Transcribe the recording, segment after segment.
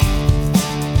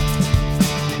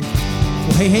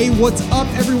Hey, what's up,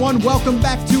 everyone? Welcome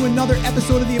back to another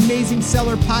episode of the Amazing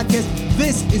Seller Podcast.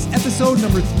 This is episode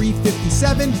number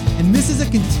 357, and this is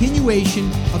a continuation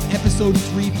of episode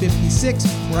 356,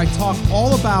 where I talk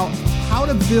all about how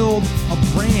to build a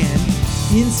brand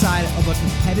inside of a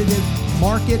competitive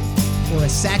market or a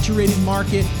saturated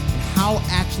market, and how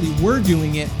actually we're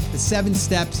doing it, the 7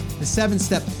 steps, the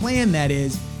 7-step plan that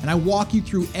is, and I walk you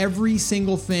through every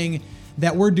single thing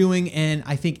that we're doing and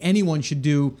I think anyone should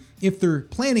do if they're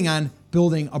planning on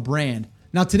building a brand.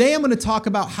 Now, today I'm going to talk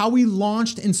about how we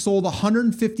launched and sold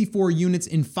 154 units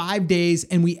in 5 days,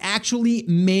 and we actually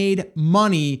made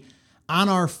money on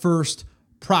our first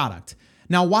product.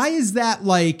 Now, why is that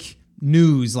like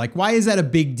news? Like, why is that a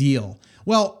big deal?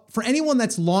 Well, for anyone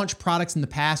that's launched products in the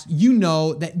past, you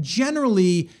know that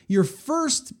generally your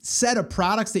first set of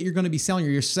products that you're going to be selling, or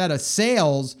your set of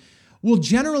sales, will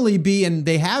generally be, and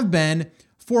they have been,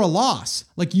 for a loss.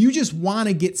 Like, you just want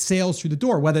to get sales through the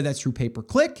door, whether that's through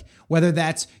pay-per-click, whether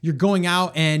that's you're going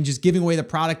out and just giving away the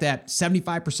product at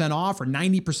 75% off or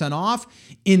 90% off.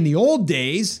 In the old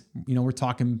days, we're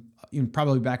talking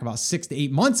probably back about 6 to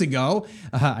 8 months ago.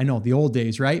 I know, the old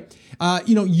days, right?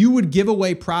 You would give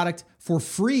away product for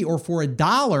free or for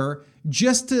 $1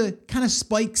 just to kind of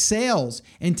spike sales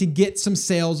and to get some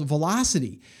sales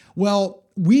velocity. Well,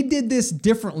 we did this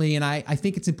differently, and I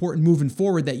think it's important moving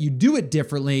forward that you do it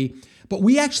differently, but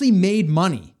we actually made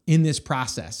money in this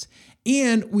process.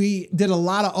 And we did a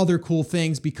lot of other cool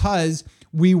things because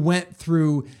we went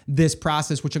through this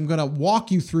process, which I'm going to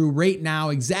walk you through right now,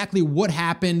 exactly what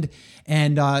happened.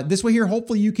 And this way here,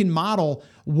 hopefully you can model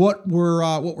what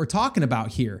we're talking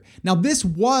about here. Now, this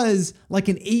was like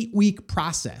an 8-week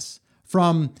process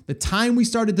from the time we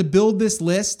started to build this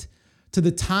list to the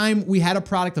time we had a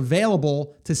product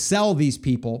available to sell these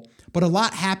people. But a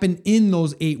lot happened in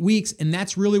those 8 weeks. And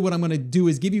that's really what I'm going to do,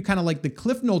 is give you kind of like the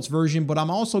Cliff Notes version, but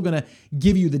I'm also going to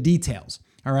give you the details.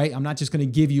 All right. I'm not just going to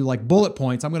give you like bullet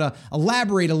points. I'm going to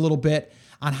elaborate a little bit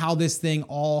on how this thing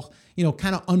all,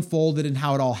 kind of unfolded and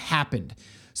how it all happened.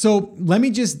 So let me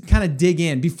just kind of dig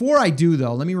in. Before I do,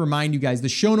 though, let me remind you guys, the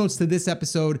show notes to this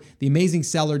episode,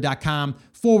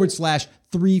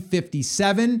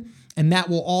 theamazingseller.com/357. And that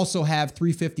will also have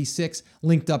 356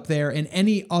 linked up there, and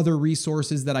any other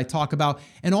resources that I talk about.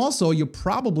 And also, you'll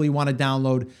probably want to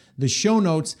download the show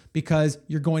notes because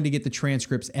you're going to get the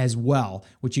transcripts as well,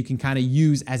 which you can kind of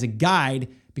use as a guide.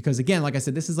 Because again, like I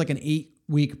said, this is like an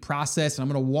 8-week process, and I'm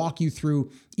going to walk you through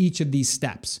each of these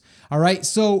steps. All right.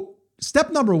 So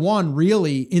step number 1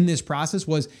 really in this process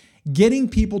was getting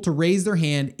people to raise their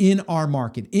hand in our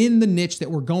market, in the niche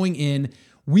that we're going in.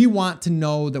 We want to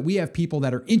know that we have people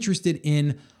that are interested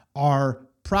in our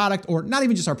product, or not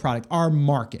even just our product, our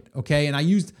market. Okay. And I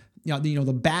used,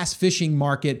 the bass fishing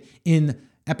market in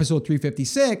episode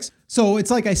 356. So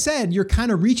it's like I said, you're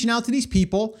kind of reaching out to these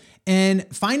people and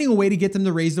finding a way to get them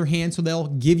to raise their hand so they'll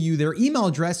give you their email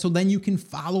address, so then you can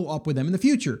follow up with them in the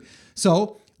future.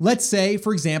 So let's say,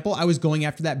 for example, I was going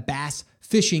after that bass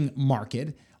fishing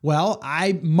market. Well,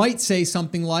 I might say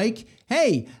something like,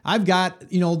 hey, I've got,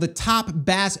 the top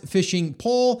bass fishing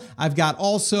pole. I've got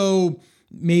also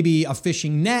maybe a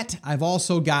fishing net. I've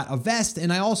also got a vest,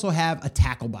 and I also have a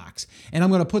tackle box. And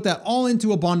I'm going to put that all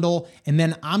into a bundle, and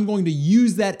then I'm going to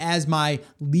use that as my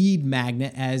lead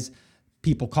magnet, as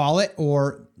people call it,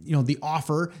 or the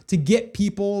offer to get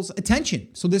people's attention.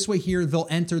 So this way here, they'll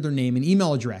enter their name and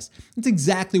email address. That's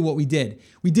exactly what we did.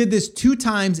 We did this 2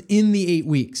 times in the 8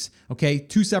 weeks. Okay,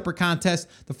 2 separate contests.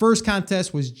 The first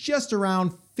contest was just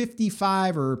around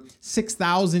 55 or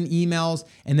 6,000 emails.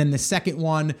 And then the second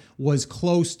one was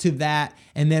close to that.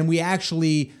 And then we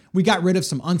got rid of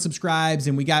some unsubscribes,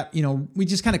 and we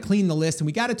just kind of cleaned the list, and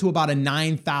we got it to about a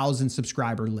 9,000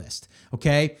 subscriber list.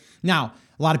 Okay. Now,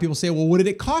 a lot of people say, well, what did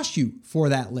it cost you for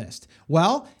that list?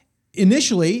 Well,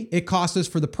 initially it cost us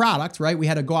for the product, right? We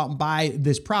had to go out and buy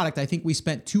this product. I think we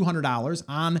spent $200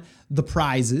 on the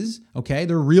prizes. Okay.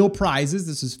 They're real prizes.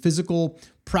 This is physical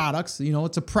products.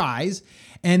 It's a prize.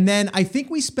 And then I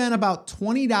think we spent about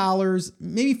 $20,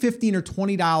 maybe $15 or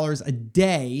 $20 a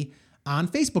day on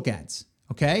Facebook ads.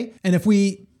 Okay. And if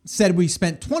we said we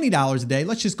spent $20 a day,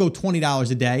 let's just go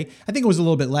 $20 a day. I think it was a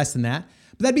little bit less than that.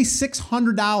 But that'd be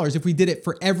 $600 if we did it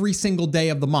for every single day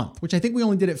of the month, which I think we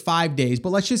only did it 5 days. But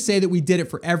let's just say that we did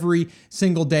it for every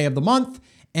single day of the month.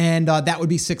 And that would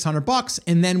be $600.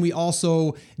 And then we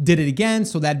also did it again.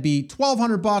 So that'd be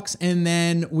 $1,200. And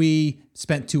then we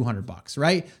spent $200,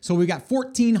 right? So we got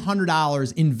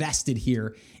 $1,400 invested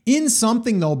here in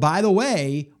something, though, by the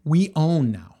way, we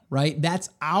own now, right? That's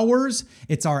ours.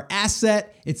 It's our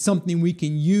asset. It's something we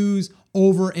can use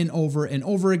over and over and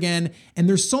over again. And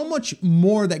there's so much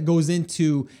more that goes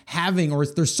into having, or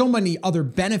there's so many other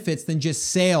benefits than just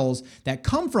sales that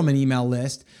come from an email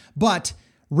list. But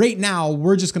right now,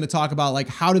 we're just going to talk about like,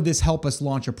 how did this help us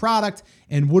launch a product,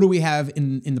 and what do we have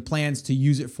in the plans to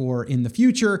use it for in the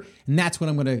future? And that's what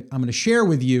I'm going to share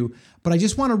with you. But I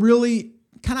just want to really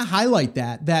kind of highlight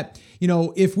that,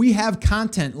 if we have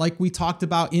content like we talked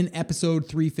about in episode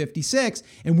 356,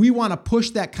 and we want to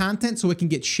push that content so it can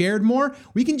get shared more,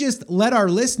 we can just let our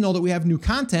list know that we have new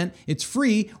content. It's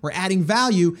free. We're adding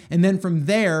value. And then from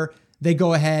there, they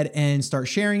go ahead and start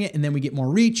sharing it, and then we get more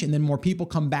reach, and then more people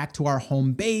come back to our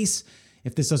home base.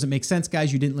 If this doesn't make sense,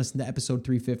 guys, you didn't listen to episode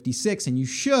 356, and you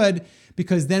should,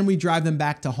 because then we drive them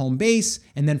back to home base,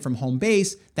 and then from home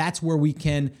base, that's where we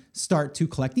can start to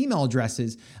collect email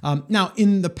addresses. Now,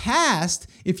 in the past,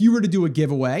 if you were to do a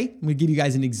giveaway, I'm going to give you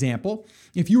guys an example.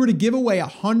 If you were to give away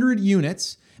 100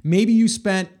 units, maybe you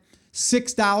spent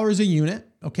 $6 a unit,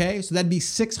 okay? So that'd be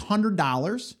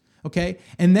 $600. Okay.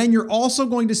 And then you're also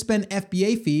going to spend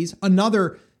FBA fees,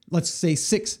 another, let's say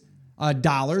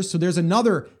 $6. So there's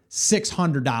another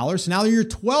 $600. So now you're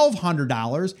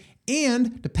 $1,200.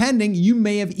 And depending, you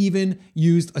may have even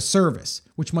used a service,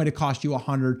 which might have cost you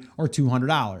 $100 or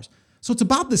 $200. So it's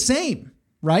about the same,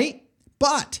 right?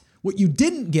 But what you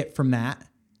didn't get from that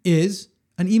is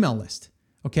an email list.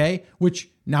 Okay. Which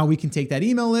now we can take that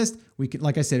email list. We can,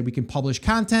 like I said, we can publish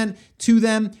content to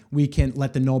them. We can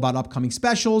let them know about upcoming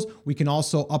specials. We can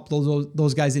also upload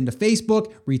those guys into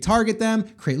Facebook, retarget them,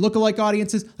 create lookalike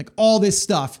audiences, like all this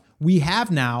stuff we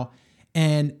have now.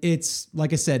 And it's,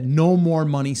 like I said, no more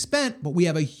money spent, but we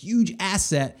have a huge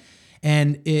asset.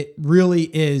 And it really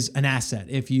is an asset.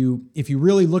 If you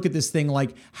really look at this thing,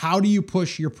 like how do you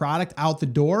push your product out the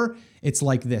door? It's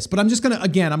like this. But I'm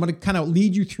going to kind of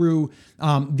lead you through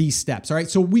these steps. All right.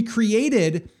 So we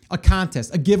created a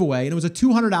contest, a giveaway, and it was a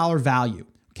 $200 value.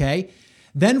 Okay.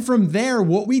 Then from there,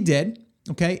 what we did,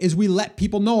 okay, is we let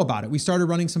people know about it. We started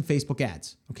running some Facebook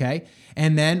ads. Okay.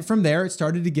 And then from there, it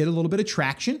started to get a little bit of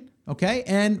traction. Okay.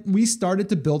 And we started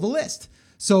to build a list.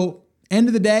 So end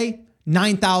of the day,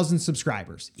 9,000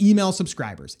 subscribers, email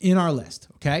subscribers in our list.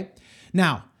 Okay.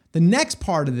 Now, the next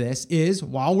part of this is,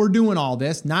 while we're doing all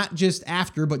this, not just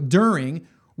after, but during,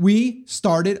 we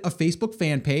started a Facebook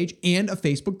fan page and a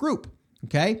Facebook group.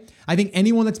 Okay. I think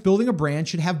anyone that's building a brand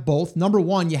should have both. Number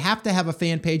one, you have to have a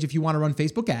fan page if you want to run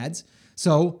Facebook ads.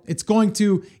 So it's going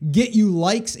to get you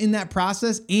likes in that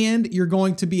process, and you're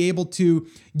going to be able to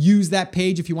use that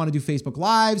page if you want to do Facebook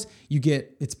Lives. You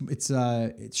get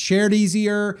it's shared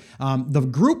easier. The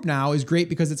group now is great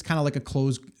because it's kind of like a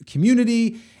closed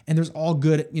community, and there's all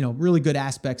good, really good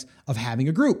aspects of having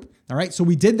a group. All right, so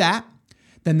we did that.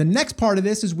 Then the next part of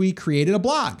this is we created a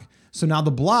blog. So now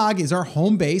the blog is our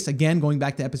home base, again, going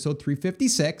back to episode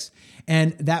 356.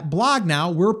 And that blog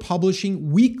now we're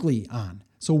publishing weekly on.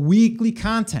 So weekly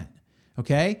content,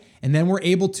 okay? And then we're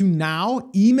able to now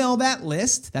email that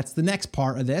list. That's the next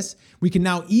part of this. We can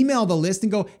now email the list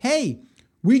and go, hey,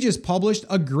 we just published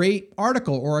a great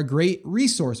article or a great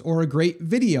resource or a great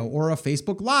video or a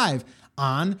Facebook Live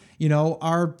on,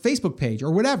 our Facebook page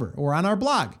or whatever, or on our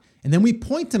blog. And then we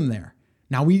point them there.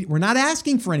 Now we're not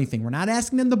asking for anything. We're not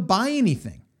asking them to buy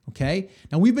anything, okay?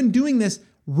 Now we've been doing this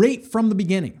right from the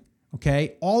beginning,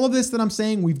 okay? All of this that I'm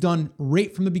saying, we've done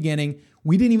right from the beginning.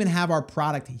 We didn't even have our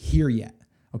product here yet,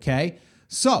 okay?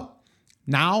 So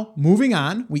now moving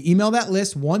on, we email that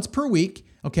list once per week,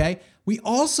 okay? We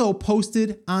also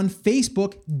posted on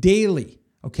Facebook daily,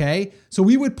 okay? So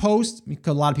we would post,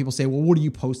 because a lot of people say, well, what do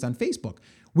you post on Facebook?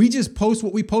 We just post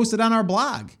what we posted on our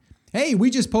blog. Hey, we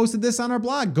just posted this on our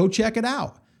blog. Go check it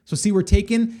out. So see, we're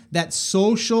taking that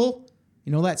social,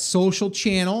 that social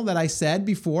channel that I said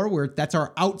before, where that's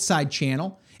our outside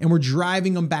channel, and we're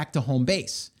driving them back to home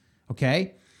base.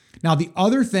 Okay. Now, the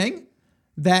other thing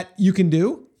that you can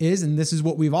do is, and this is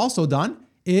what we've also done,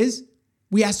 is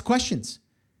we ask questions.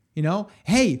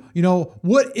 Hey,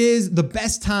 what is the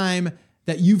best time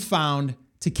that you've found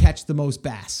to catch the most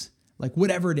bass? Like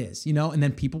whatever it is, and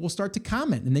then people will start to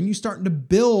comment, and then you're starting to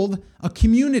build a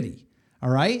community. All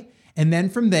right. And then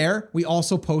from there, we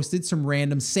also posted some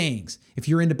random sayings. If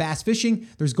you're into bass fishing,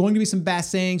 there's going to be some bass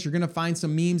sayings. You're going to find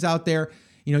some memes out there.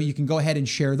 You can go ahead and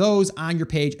share those on your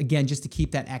page, again, just to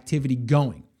keep that activity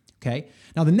going, okay?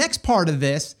 Now, the next part of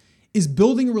this is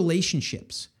building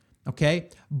relationships, okay?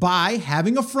 By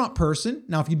having a front person.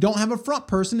 Now, if you don't have a front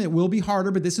person, it will be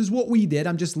harder, but this is what we did.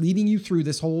 I'm just leading you through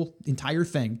this whole entire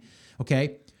thing,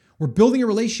 okay? We're building a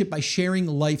relationship by sharing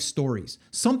life stories,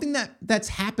 something that's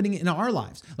happening in our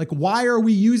lives. Like, why are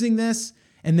we using this?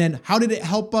 And then how did it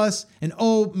help us? And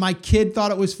oh, my kid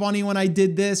thought it was funny when I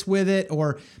did this with it,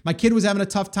 or my kid was having a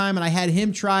tough time and I had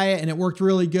him try it and it worked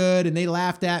really good and they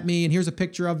laughed at me and here's a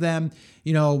picture of them,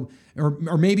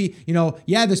 or maybe,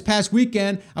 this past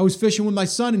weekend I was fishing with my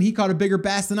son and he caught a bigger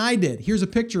bass than I did. Here's a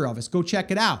picture of us. Go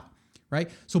check it out. Right?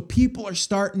 So people are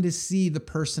starting to see the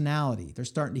personality. They're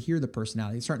starting to hear the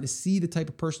personality. They're starting to see the type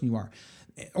of person you are,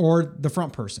 or the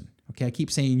front person. Okay. I keep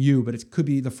saying you, but it could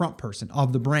be the front person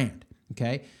of the brand.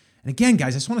 Okay. And again,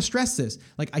 guys, I just want to stress this.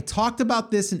 Like I talked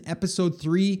about this in episode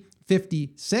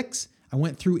 356. I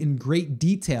went through in great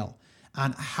detail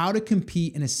on how to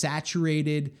compete in a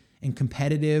saturated and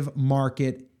competitive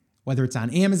market, whether it's on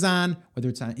Amazon, whether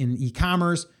it's in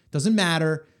e-commerce, doesn't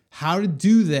matter, how to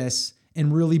do this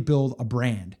and really build a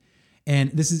brand.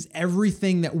 And this is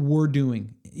everything that we're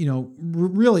doing.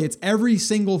 Really, it's every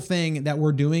single thing that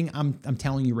we're doing. I'm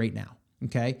telling you right now.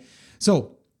 Okay.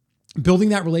 So building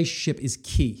that relationship is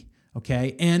key.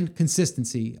 Okay. And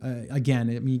consistency. Again,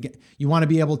 I mean, you want to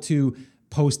be able to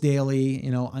post daily,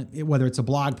 whether it's a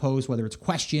blog post, whether it's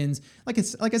questions. Like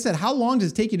I said, how long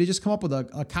does it take you to just come up with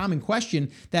a common question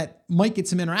that might get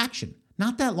some interaction?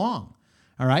 Not that long.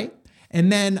 All right. And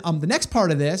then the next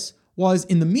part of this was,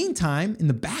 in the meantime, in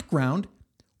the background,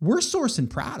 we're sourcing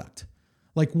product.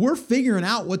 Like we're figuring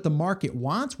out what the market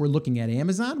wants. We're looking at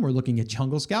Amazon. We're looking at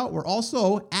Jungle Scout. We're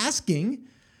also asking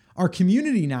our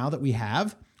community now that we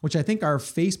have, which I think our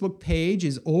Facebook page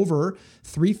is over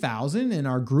 3,000 and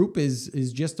our group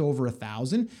is just over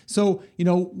 1,000. So,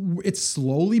 it's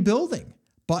slowly building,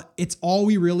 but it's all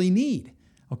we really need,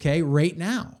 okay, right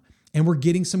now. And we're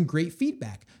getting some great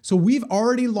feedback. So we've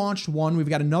already launched one. We've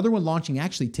got another one launching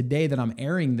actually today that I'm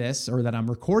airing this, or that I'm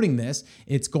recording this.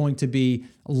 It's going to be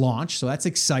launched. So that's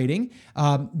exciting.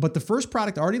 But the first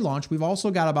product already launched. We've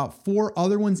also got about 4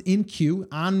 other ones in queue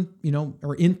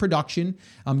or in production.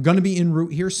 I'm going to be en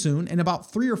route here soon, and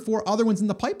about 3 or 4 other ones in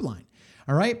the pipeline.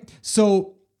 All right.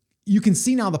 So you can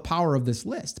see now the power of this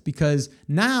list, because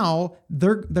now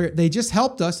they just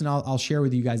helped us, and I'll share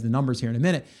with you guys the numbers here in a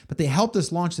minute, but they helped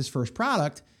us launch this first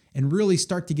product and really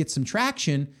start to get some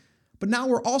traction. But now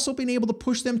we're also being able to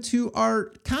push them to our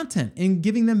content and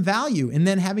giving them value, and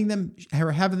then having them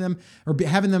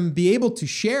be able to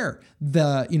share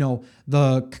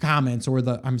the comments or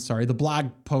the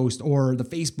blog post or the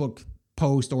Facebook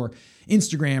post or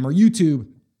Instagram or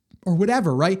YouTube or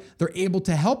whatever, right? They're able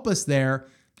to help us there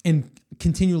and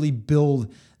continually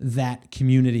build that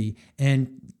community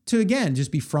and to, again,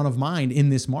 just be front of mind in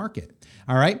this market.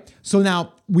 All right. So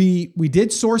now we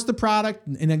did source the product.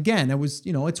 And again, it was,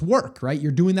 it's work, right?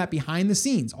 You're doing that behind the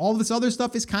scenes. All of this other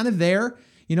stuff is kind of there.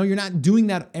 You're not doing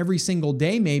that every single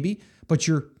day, maybe, but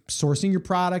you're sourcing your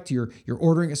product, you're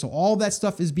ordering it. So all of that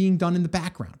stuff is being done in the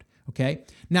background. Okay.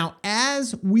 Now,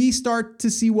 as we start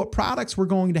to see what products we're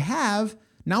going to have,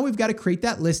 now we've got to create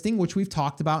that listing, which we've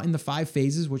talked about in the 5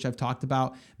 phases, which I've talked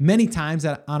about many times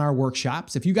on our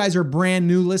workshops. If you guys are brand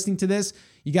new listening to this,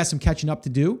 you got some catching up to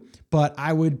do, but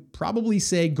I would probably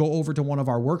say go over to one of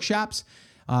our workshops,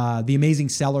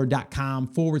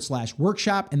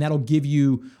 theamazingseller.com/workshop, and that'll give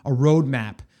you a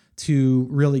roadmap to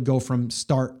really go from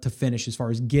start to finish as far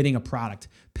as getting a product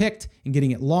picked and getting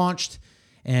it launched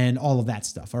and all of that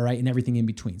stuff, all right, and everything in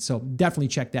between. So definitely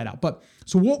check that out. But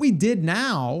so what we did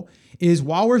now is,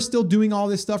 while we're still doing all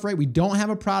this stuff, right, we don't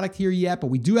have a product here yet, but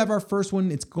we do have our first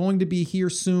one. It's going to be here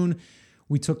soon.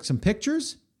 We took some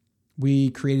pictures.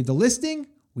 We created the listing.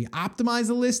 We optimized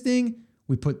the listing.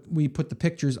 We put the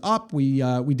pictures up. We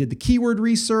did the keyword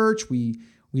research. We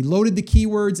loaded the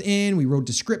keywords in. We wrote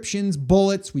descriptions,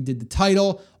 bullets. We did the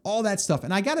title, all that stuff.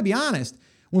 And I got to be honest,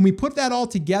 when we put that all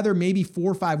together maybe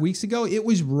 4 or 5 weeks ago, it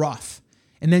was rough.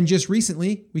 And then just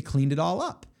recently, we cleaned it all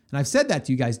up. And I've said that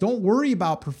to you guys. Don't worry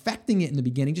about perfecting it in the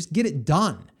beginning. Just get it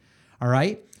done. All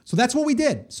right? So that's what we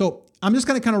did. So I'm just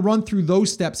going to kind of run through those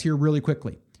steps here really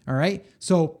quickly. All right?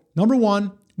 So number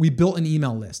 1, we built an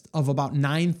email list of about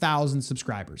 9,000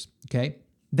 subscribers. Okay?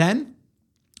 Then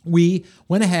we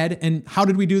went ahead, and how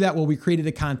did we do that? Well, we created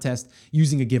a contest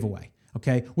using a giveaway.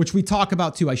 Okay, which we talk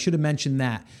about too. I should have mentioned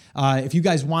that. If you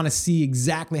guys want to see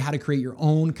exactly how to create your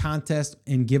own contest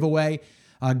and giveaway,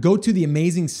 go to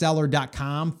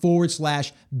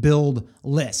theamazingseller.com/build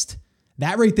list.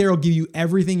 That right there will give you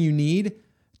everything you need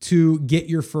to get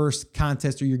your first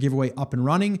contest or your giveaway up and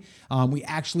running. We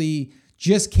actually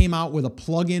just came out with a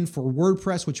plugin for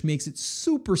WordPress, which makes it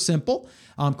super simple,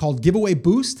 called Giveaway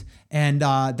Boost. And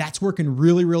that's working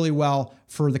really, really well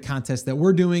for the contest that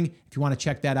we're doing. If you want to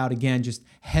check that out again, just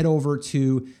head over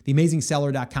to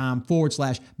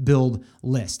theamazingseller.com/build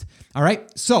list. All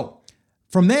right. So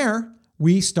from there,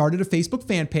 we started a Facebook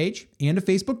fan page and a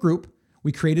Facebook group.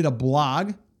 We created a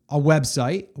blog, a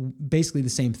website, basically the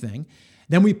same thing.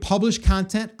 Then we published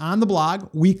content on the blog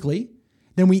weekly.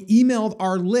 Then we emailed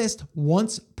our list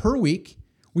once per week.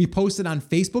 We posted on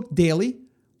Facebook daily.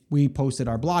 We posted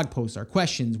our blog posts, our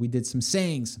questions. We did some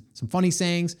sayings, some funny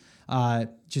sayings,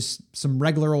 just some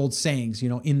regular old sayings,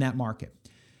 in that market.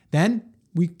 Then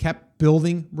we kept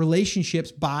building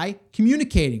relationships by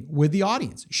communicating with the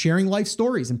audience, sharing life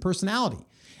stories and personality.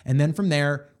 And then from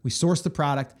there, we sourced the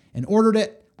product and ordered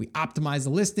it. We optimized the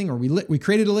listing, or we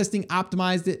created a listing,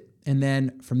 optimized it. And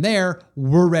then from there,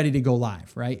 we're ready to go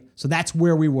live, right? So that's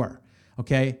where we were,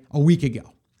 okay, a week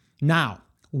ago. Now,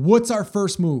 what's our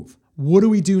first move? What do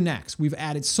we do next? We've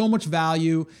added so much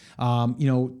value,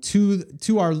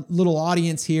 to our little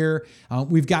audience here.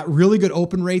 We've got really good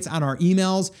open rates on our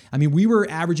emails. I mean, we were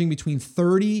averaging between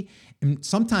 30 and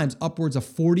sometimes upwards of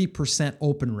 40%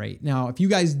 open rate. Now, if you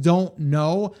guys don't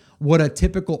know what a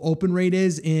typical open rate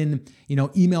is in,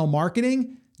 email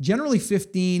marketing, generally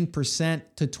 15%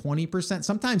 to 20%,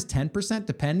 sometimes 10%,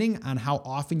 depending on how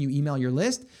often you email your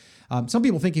list. Some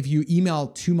people think if you email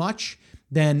too much,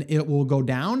 then it will go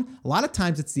down. A lot of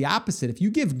times it's the opposite. If you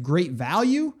give great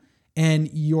value and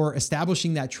you're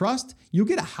establishing that trust, you'll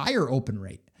get a higher open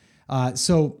rate.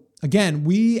 So again,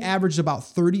 we averaged about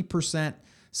 30%,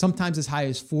 sometimes as high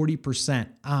as 40%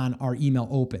 on our email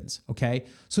opens, okay?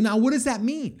 So now what does that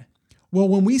mean? Well,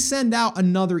 when we send out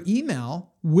another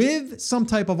email with some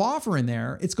type of offer in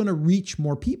there, it's going to reach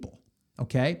more people,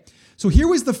 okay? So here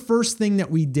was the first thing that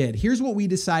we did. Here's what we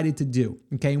decided to do,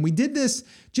 okay? And we did this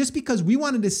just because we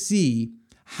wanted to see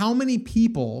how many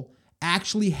people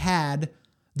actually had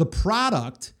the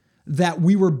product that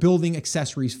we were building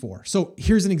accessories for. So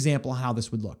here's an example of how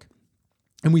this would look.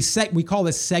 And we call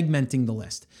this segmenting the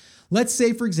list. Let's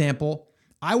say, for example,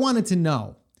 I wanted to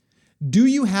know, do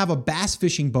you have a bass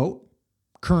fishing boat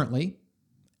currently?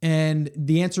 And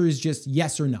the answer is just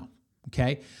yes or no.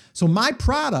 Okay. So my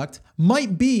product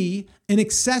might be an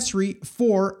accessory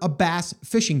for a bass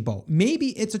fishing boat. Maybe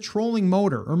it's a trolling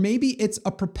motor, or maybe it's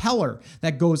a propeller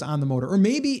that goes on the motor, or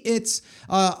maybe it's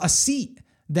a seat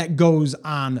that goes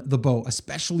on the boat, a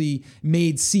specially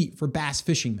made seat for bass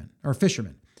fishermen,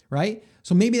 right?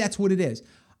 So maybe that's what it is.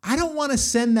 I don't want to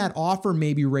send that offer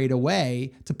maybe right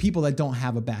away to people that don't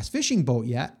have a bass fishing boat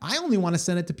yet. I only want to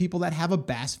send it to people that have a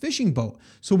bass fishing boat.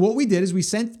 So what we did is we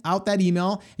sent out that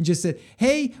email and just said,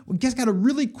 hey, we just got a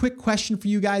really quick question for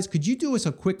you guys. Could you do us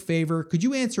a quick favor? Could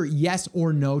you answer yes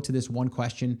or no to this one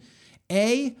question?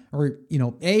 A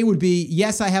would be,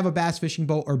 yes, I have a bass fishing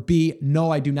boat, or B, no,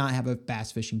 I do not have a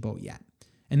bass fishing boat yet.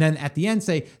 And then at the end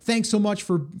say, thanks so much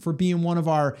for being one of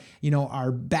our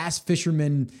bass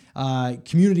fishermen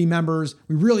community members.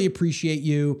 We really appreciate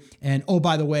you. And oh,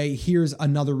 by the way, here's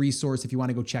another resource if you want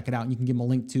to go check it out. And you can give them a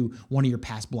link to one of your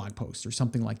past blog posts or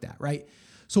something like that, right?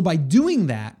 So by doing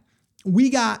that, we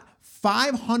got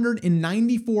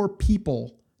 594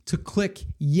 people to click,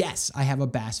 yes, I have a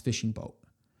bass fishing boat.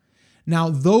 Now,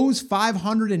 those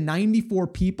 594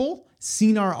 people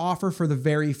seen our offer for the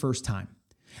very first time.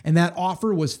 And that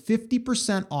offer was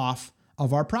 50% off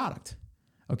of our product,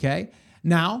 okay?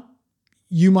 Now,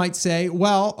 you might say,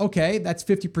 well, okay, that's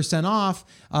 50% off.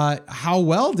 How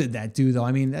well did that do, though?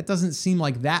 I mean, that doesn't seem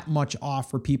like that much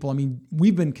off for people. I mean,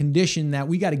 we've been conditioned that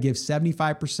we got to give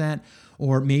 75%,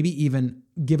 or maybe even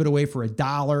give it away for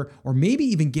 $1, or maybe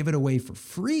even give it away for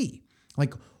free.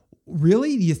 Like,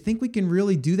 really? Do you think we can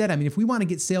really do that? I mean, if we want to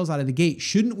get sales out of the gate,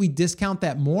 shouldn't we discount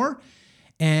that more?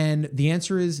 And the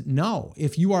answer is no.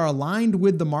 If you are aligned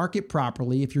with the market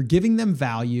properly, if you're giving them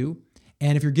value,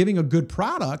 and if you're giving a good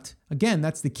product, again,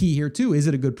 that's the key here too. Is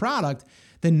it a good product?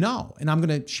 Then no. And I'm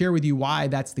going to share with you why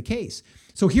that's the case.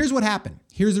 So here's what happened.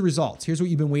 Here's the results. Here's what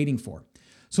you've been waiting for.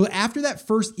 So after that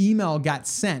first email got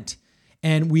sent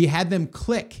and we had them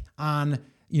click on,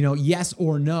 yes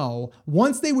or no,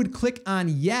 once they would click on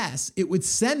yes, it would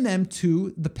send them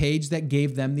to the page that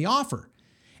gave them the offer.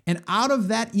 And out of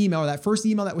that email, that first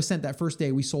email that was sent that first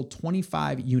day, we sold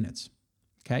 25 units,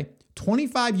 okay?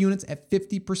 25 units at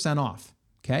 50% off,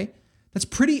 okay? That's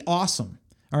pretty awesome,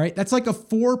 all right? That's like a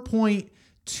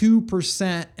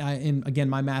 4.2%, and again,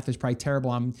 my math is probably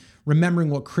terrible. I'm remembering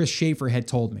what Chris Schaefer had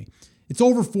told me. It's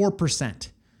over 4%,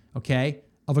 okay,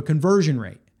 of a conversion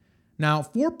rate. Now,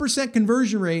 4%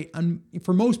 conversion rate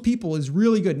for most people is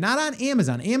really good. Not on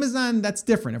Amazon. Amazon, that's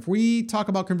different. If we talk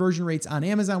about conversion rates on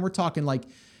Amazon, we're talking like,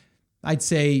 I'd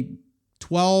say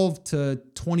 12 to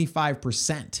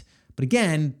 25%. But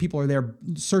again, people are there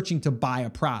searching to buy a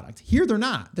product. Here, they're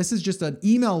not. This is just an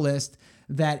email list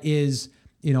that is,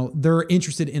 they're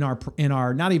interested in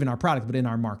our, not even our product, but in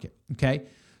our market. Okay.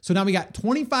 So now we got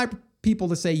 25 people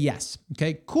to say yes.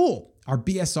 Okay, cool. Our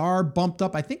BSR bumped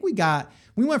up. I think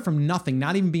we went from nothing,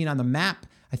 not even being on the map.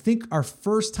 I think our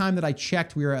first time that I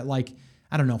checked, we were at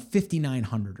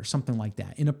 5,900 or something like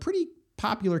that in a pretty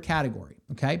popular category.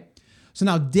 Okay. So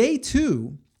now day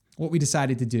 2, what we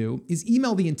decided to do is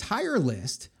email the entire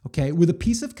list, okay, with a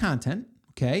piece of content,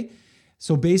 okay?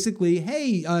 So basically,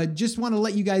 hey, just want to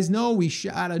let you guys know we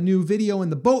shot a new video in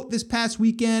the boat this past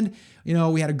weekend.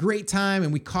 We had a great time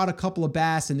and we caught a couple of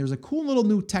bass, and there's a cool little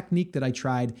new technique that I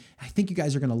tried. I think you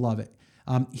guys are going to love it.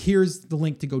 Here's the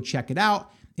link to go check it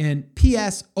out. And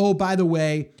P.S., oh, by the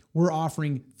way, we're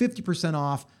offering 50%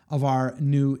 off of our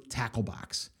new tackle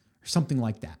box or something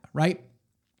like that, right?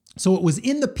 So it was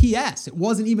in the PS. It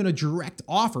wasn't even a direct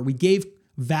offer. We gave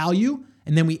value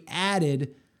and then we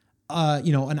added,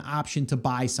 an option to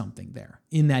buy something there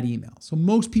in that email. So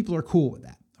most people are cool with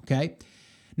that. Okay.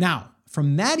 Now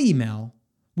from that email,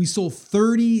 we sold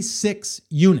 36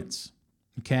 units.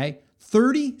 Okay.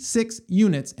 36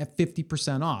 units at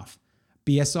 50% off.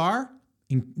 BSR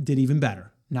did even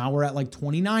better. Now we're at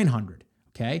 2,900.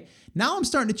 Okay. Now I'm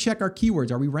starting to check our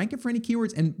keywords. Are we ranking for any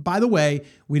keywords? And by the way,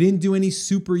 we didn't do any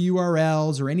super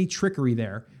URLs or any trickery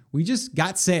there. We just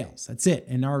got sales. That's it.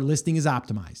 And our listing is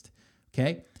optimized.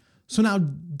 Okay. So now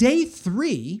day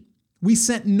 3, we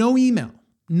sent no email,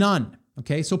 none.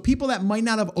 Okay. So people that might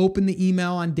not have opened the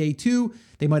email on day 2,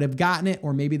 they might have gotten it,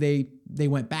 or maybe they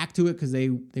went back to it because they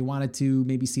wanted to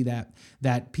maybe see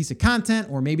that piece of content,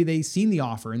 or maybe they seen the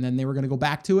offer and then they were going to go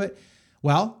back to it.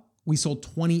 Well, we sold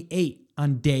 28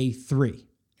 on day 3.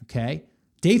 Okay.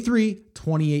 Day 3,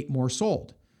 28 more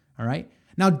sold. All right.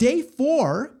 Now day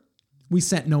 4, we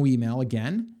sent no email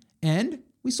again and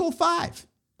we sold 5.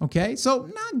 Okay. So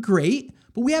not great,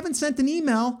 but we haven't sent an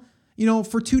email,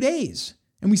 for 2 days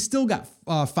and we still got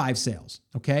 5 sales.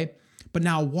 Okay. But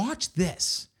now watch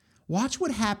this. Watch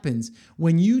what happens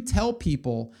when you tell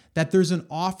people that there's an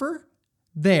offer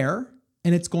there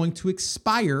and it's going to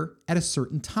expire at a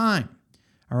certain time.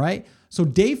 All right. So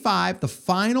day 5, the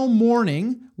final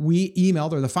morning we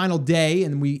emailed, or the final day,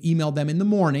 and we emailed them in the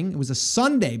morning. It was a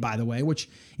Sunday, by the way, which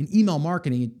in email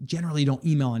marketing, you generally don't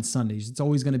email on Sundays. It's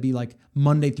always going to be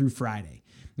Monday through Friday.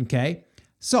 Okay.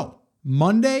 So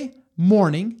Monday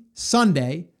morning,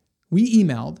 Sunday, we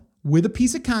emailed with a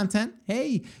piece of content.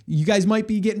 Hey, you guys might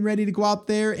be getting ready to go out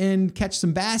there and catch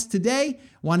some bass today.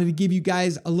 Wanted to give you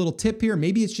guys a little tip here.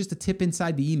 Maybe it's just a tip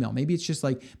inside the email. Maybe it's just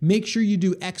make sure you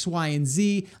do X, Y, and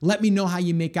Z. Let me know how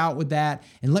you make out with that.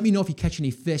 And let me know if you catch any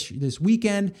fish this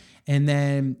weekend. And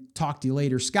then talk to you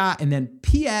later, Scott. And then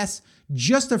P.S.,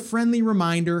 just a friendly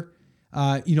reminder,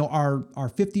 our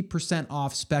 50%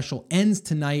 off special ends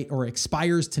tonight or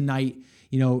expires tonight.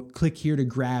 Click here to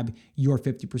grab your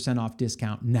 50% off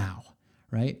discount now,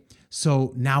 right?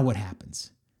 So now what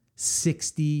happens?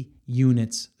 60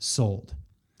 units sold.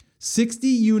 60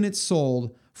 units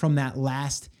sold from that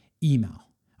last email,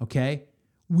 okay?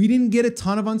 We didn't get a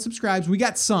ton of unsubscribes. We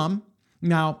got some.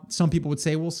 Now, some people would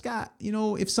say, well, Scott,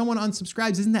 if someone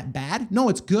unsubscribes, isn't that bad? No,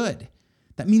 it's good.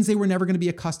 That means they were never going to be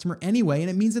a customer anyway, and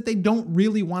it means that they don't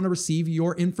really want to receive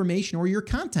your information or your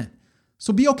content.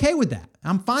 So be okay with that.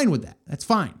 I'm fine with that. That's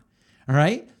fine. All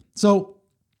right. So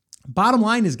bottom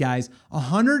line is, guys,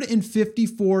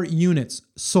 154 units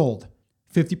sold,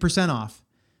 50% off.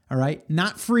 All right.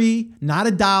 Not free, not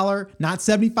 $1, not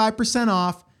 75%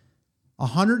 off.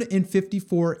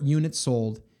 154 units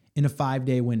sold in a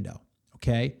 5-day window.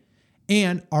 Okay.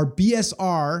 And our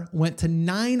BSR went to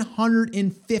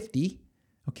 950.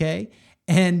 Okay.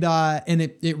 And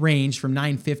it ranged from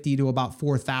 950 to about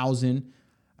 4,000.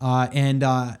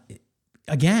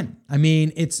 Again, I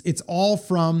mean, it's all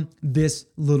from this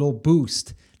little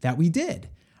boost that we did.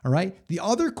 All right. The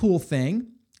other cool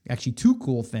thing, actually 2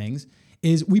 cool things,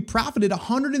 is we profited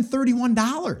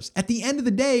 $131. At the end of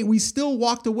the day, we still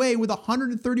walked away with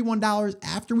 $131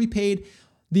 after we paid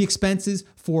the expenses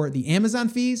for the Amazon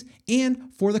fees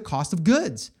and for the cost of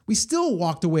goods. We still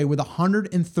walked away with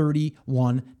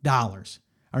 $131.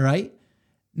 All right.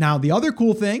 Now, the other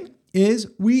cool thing is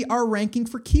we are ranking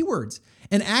for keywords.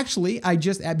 And actually,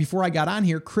 before I got on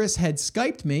here, Chris had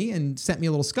Skyped me and sent me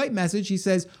a little Skype message. He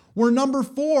says, we're number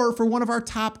 4 for one of our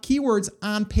top keywords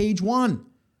on page 1.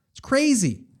 It's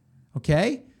crazy.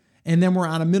 Okay. And then we're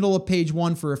on a middle of page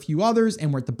 1 for a few others.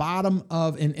 And we're at the bottom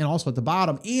and also at the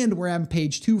bottom. And we're on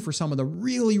page 2 for some of the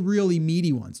really, really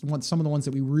meaty ones. Some of the ones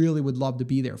that we really would love to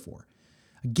be there for.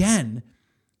 Again,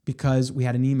 because we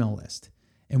had an email list.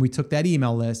 And we took that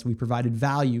email list, we provided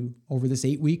value over this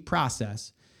 8-week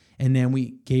process, and then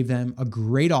we gave them a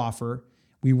great offer.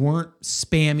 We weren't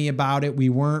spammy about it. We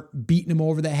weren't beating them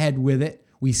over the head with it.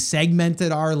 We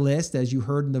segmented our list, as you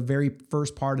heard in the very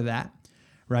first part of that,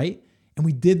 right? And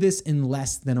we did this in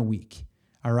less than a week.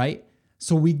 All right.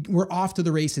 So we're off to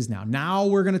the races now. Now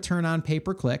we're going to turn on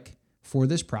pay-per-click for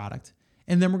this product.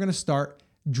 And then we're going to start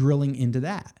drilling into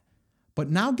that.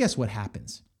 But now guess what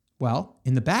happens? Well,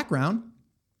 in the background,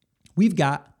 we've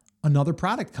got another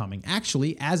product coming.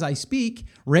 Actually, as I speak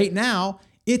right now,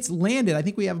 it's landed. I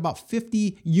think we have about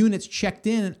 50 units checked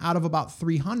in out of about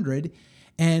 300.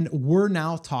 And we're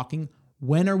now talking,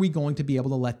 when are we going to be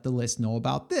able to let the list know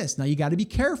about this? Now you got to be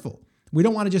careful. We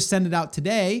don't want to just send it out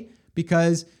today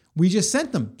because we just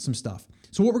sent them some stuff.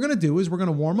 So what we're going to do is we're going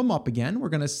to warm them up again. We're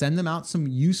going to send them out some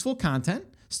useful content,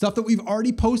 stuff that we've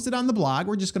already posted on the blog.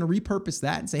 We're just going to repurpose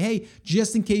that and say, hey,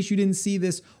 just in case you didn't see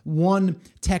this one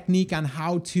technique on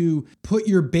how to put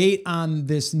your bait on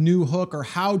this new hook or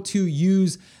how to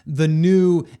use the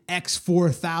new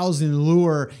X4000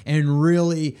 lure and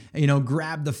really,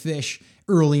 grab the fish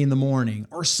early in the morning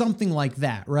or something like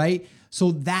that, right?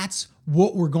 So that's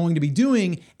what we're going to be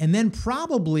doing. And then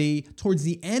probably towards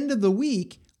the end of the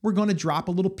week, we're going to drop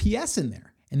a little PS in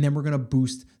there. And then we're going to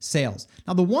boost sales.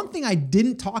 Now, the one thing I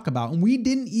didn't talk about, and we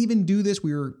didn't even do this,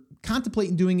 we were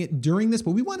contemplating doing it during this,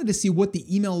 but we wanted to see what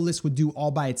the email list would do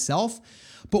all by itself.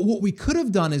 But what we could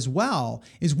have done as well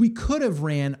is we could have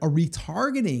ran a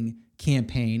retargeting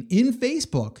campaign in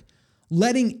Facebook,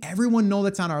 letting everyone know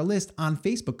that's on our list on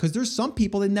Facebook, because there's some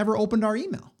people that never opened our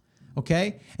email.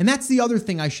 Okay. And that's the other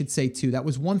thing I should say too. That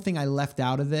was one thing I left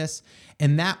out of this.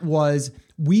 And that was,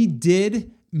 we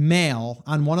did mail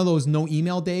on one of those no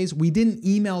email days. We didn't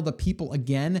email the people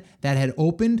again that had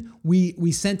opened.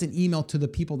 We sent an email to the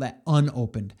people that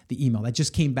unopened the email. That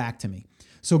just came back to me.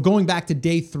 So going back to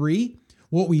day 3,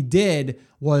 what we did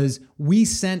was we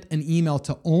sent an email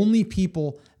to only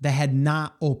people that had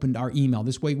not opened our email.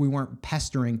 This way we weren't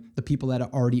pestering the people that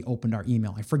had already opened our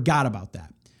email. I forgot about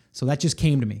that. So that just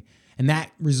came to me. And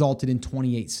that resulted in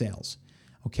 28 sales,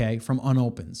 okay, from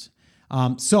unopens.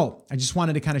 So I just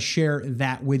wanted to kind of share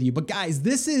that with you. But guys,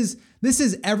 this is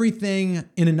everything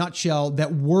in a nutshell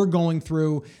that we're going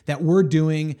through, that we're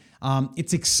doing.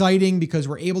 It's exciting because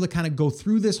we're able to kind of go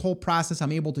through this whole process.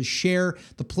 I'm able to share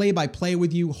the play-by-play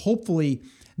with you. Hopefully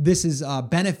this is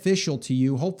beneficial to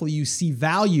you. Hopefully you see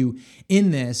value in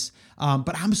this.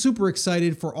 But I'm super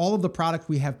excited for all of the product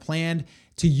we have planned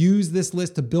to use this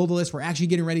list, to build a list. We're actually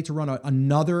getting ready to run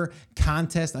another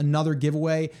contest, another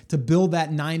giveaway to build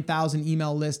that 9,000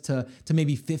 email list to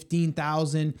maybe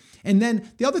 15,000. And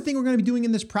then the other thing we're going to be doing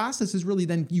in this process is really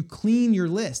then you clean your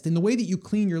list. And the way that you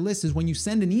clean your list is when you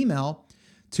send an email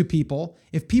to people,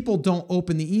 if people don't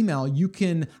open the email, you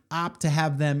can opt to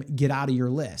have them get out of your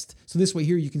list. So this way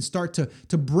here, you can start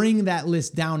to bring that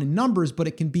list down in numbers, but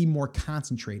it can be more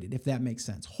concentrated, if that makes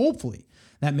sense. Hopefully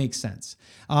that makes sense.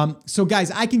 So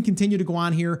guys, I can continue to go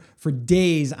on here for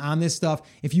days on this stuff.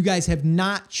 If you guys have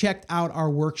not checked out our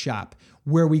workshop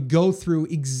where we go through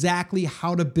exactly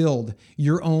how to build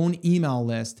your own email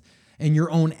list and your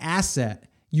own asset,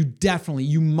 you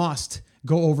must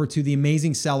go over to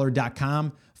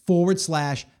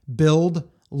theamazingseller.com/build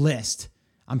list.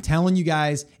 I'm telling you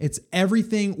guys, it's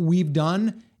everything we've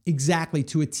done exactly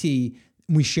to a T.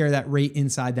 We share that right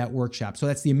inside that workshop. So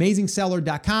that's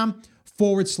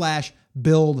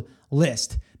theamazingseller.com/build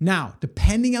list. Now,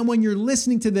 depending on when you're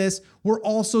listening to this, we're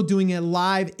also doing a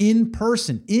live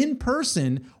in-person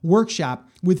workshop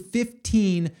with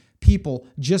 15 people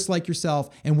just like yourself.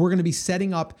 And we're going to be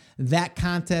setting up that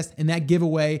contest and that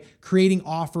giveaway, creating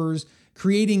offers,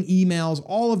 creating emails,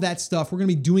 all of that stuff. We're going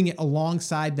to be doing it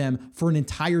alongside them for an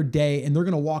entire day. And they're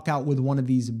going to walk out with one of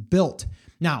these built.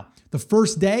 Now, the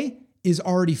first day is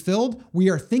already filled. We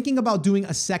are thinking about doing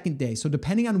a second day. So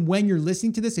depending on when you're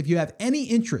listening to this, if you have any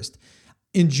interest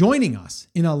in joining us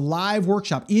in a live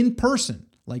workshop in person,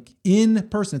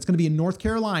 it's going to be in North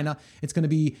Carolina. It's going to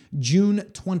be June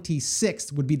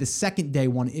 26th would be the second day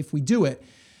one if we do it.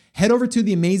 Head over to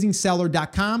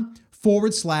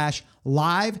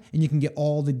theamazingseller.com/live and you can get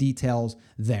all the details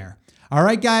there. All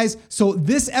right, guys. So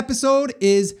this episode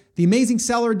is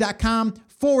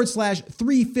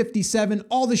theamazingseller.com/357.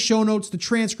 All the show notes, the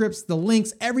transcripts, the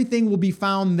links, everything will be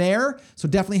found there. So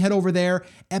definitely head over there.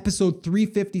 Episode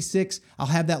 356. I'll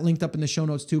have that linked up in the show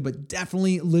notes too, but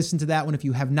definitely listen to that one if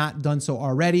you have not done so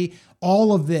already.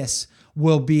 All of this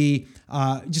will be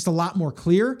just a lot more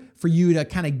clear for you to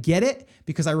kind of get it,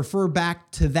 because I refer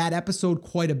back to that episode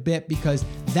quite a bit, because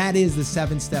that is the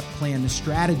 7-step plan, the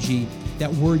strategy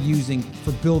that we're using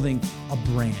for building a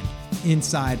brand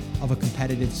inside of a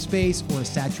competitive space or a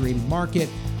saturated market.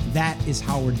 That is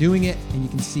how we're doing it. And you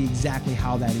can see exactly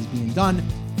how that is being done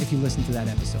if you listen to that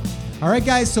episode. All right,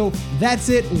 guys. So that's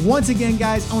it. Once again,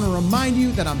 guys, I want to remind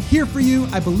you that I'm here for you.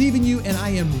 I believe in you and I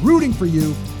am rooting for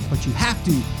you. but you have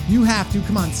to,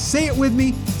 come on, say it with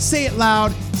me, say it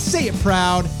loud, say it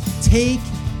proud, take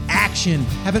action.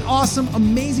 Have an awesome,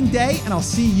 amazing day, and I'll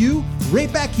see you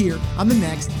right back here on the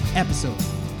next episode.